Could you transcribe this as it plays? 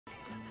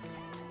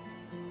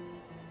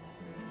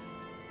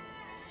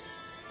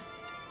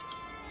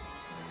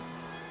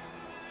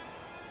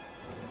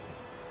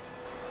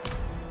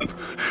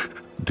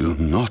Do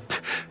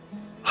not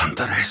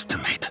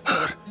underestimate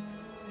her.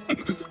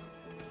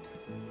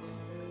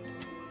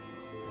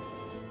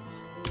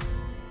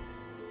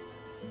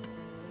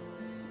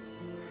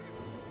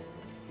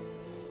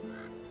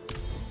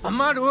 A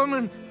mad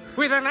woman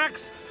with an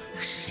axe.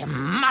 She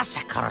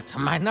massacred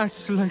my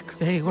knights like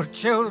they were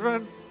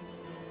children.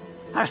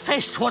 Her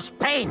face was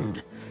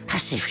pained,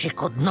 as if she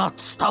could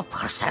not stop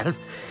herself.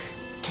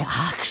 The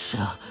axe,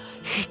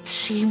 it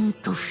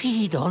seemed to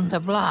feed on the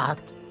blood.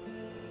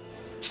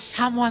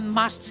 Someone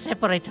must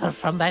separate her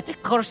from that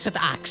accursed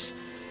axe.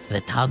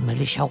 The town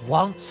militia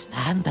won't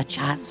stand a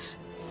chance.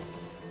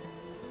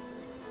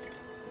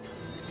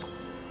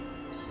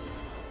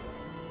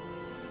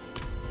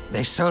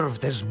 They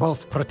served as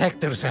both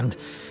protectors and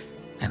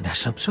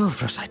as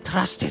observers I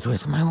trusted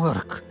with my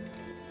work.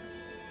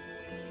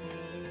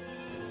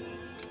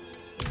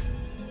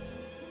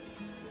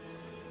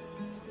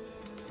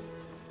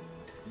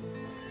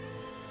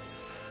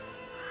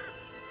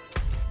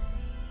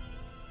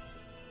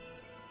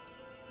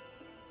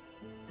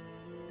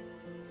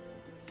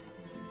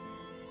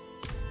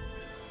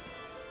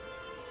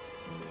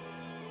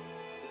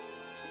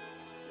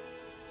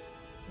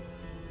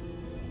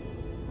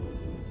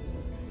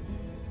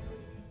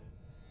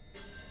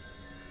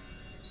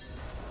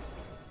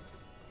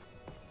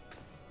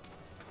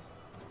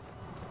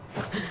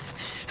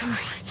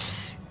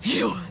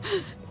 You!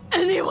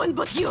 Anyone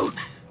but you!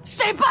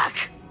 Stay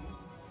back!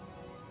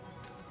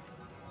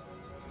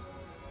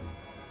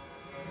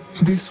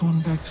 This one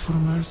begged for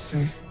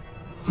mercy.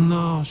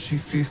 Now she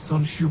feasts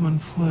on human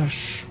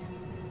flesh.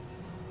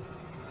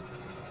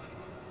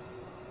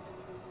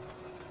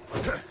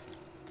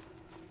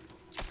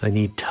 I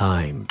need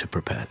time to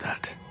prepare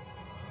that.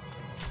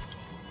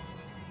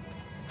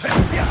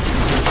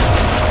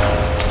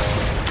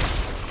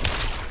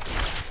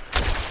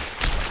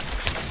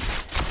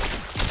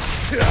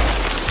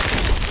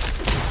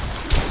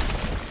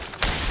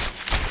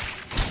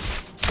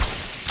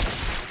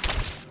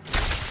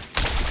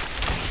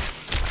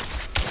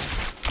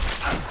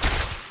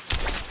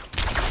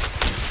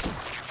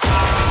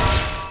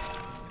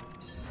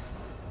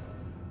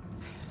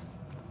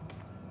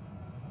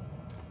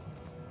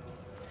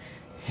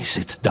 Is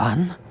it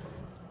done?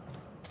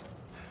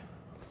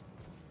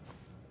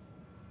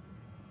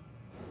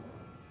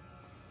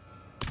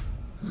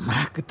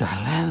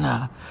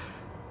 Magdalena,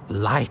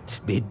 light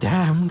be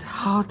damned,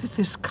 how did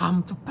this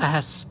come to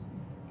pass?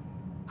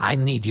 I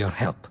need your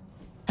help,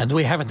 and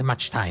we haven't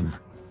much time.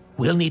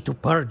 We'll need to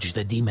purge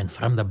the demon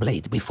from the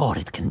blade before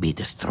it can be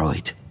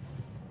destroyed.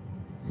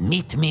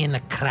 Meet me in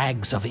the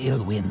crags of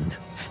Illwind.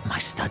 My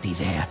study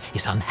there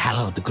is on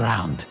hallowed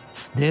ground.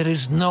 There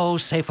is no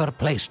safer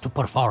place to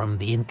perform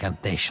the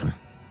incantation.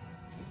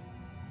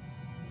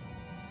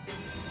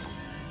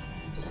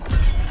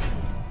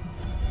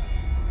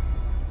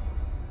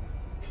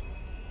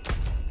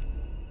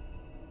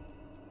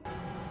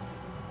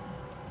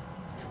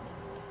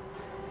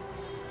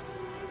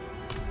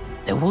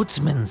 The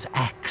Woodsman's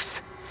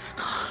axe.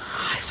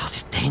 I thought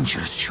it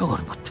dangerous, sure,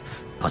 but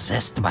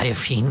possessed by a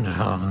fiend,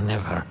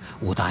 never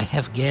would I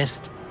have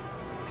guessed.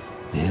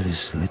 There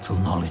is little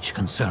knowledge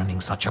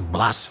concerning such a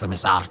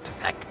blasphemous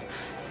artifact.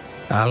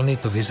 I'll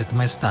need to visit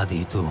my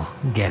study to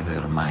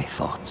gather my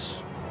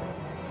thoughts.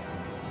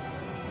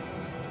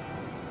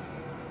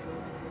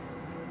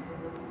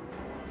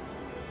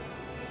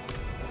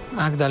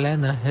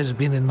 Magdalena has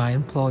been in my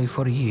employ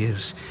for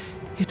years.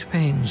 It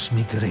pains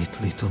me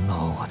greatly to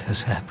know what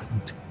has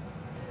happened.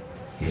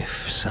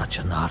 If such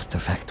an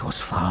artifact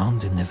was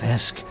found in the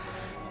Vesk,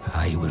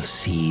 I will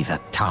see the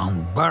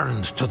town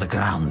burned to the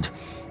ground,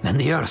 and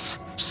the earth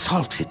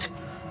salted.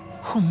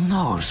 Who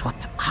knows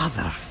what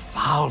other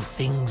foul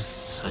things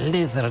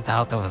slithered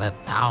out of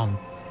that town?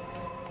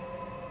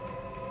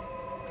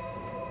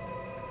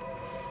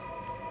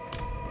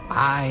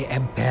 I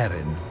am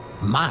Perrin,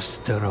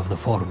 Master of the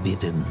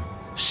Forbidden,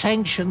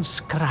 sanctioned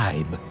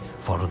scribe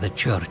for the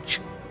Church.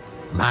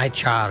 My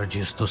charge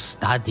is to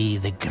study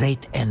the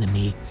great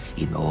enemy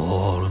in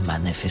all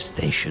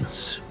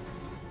manifestations.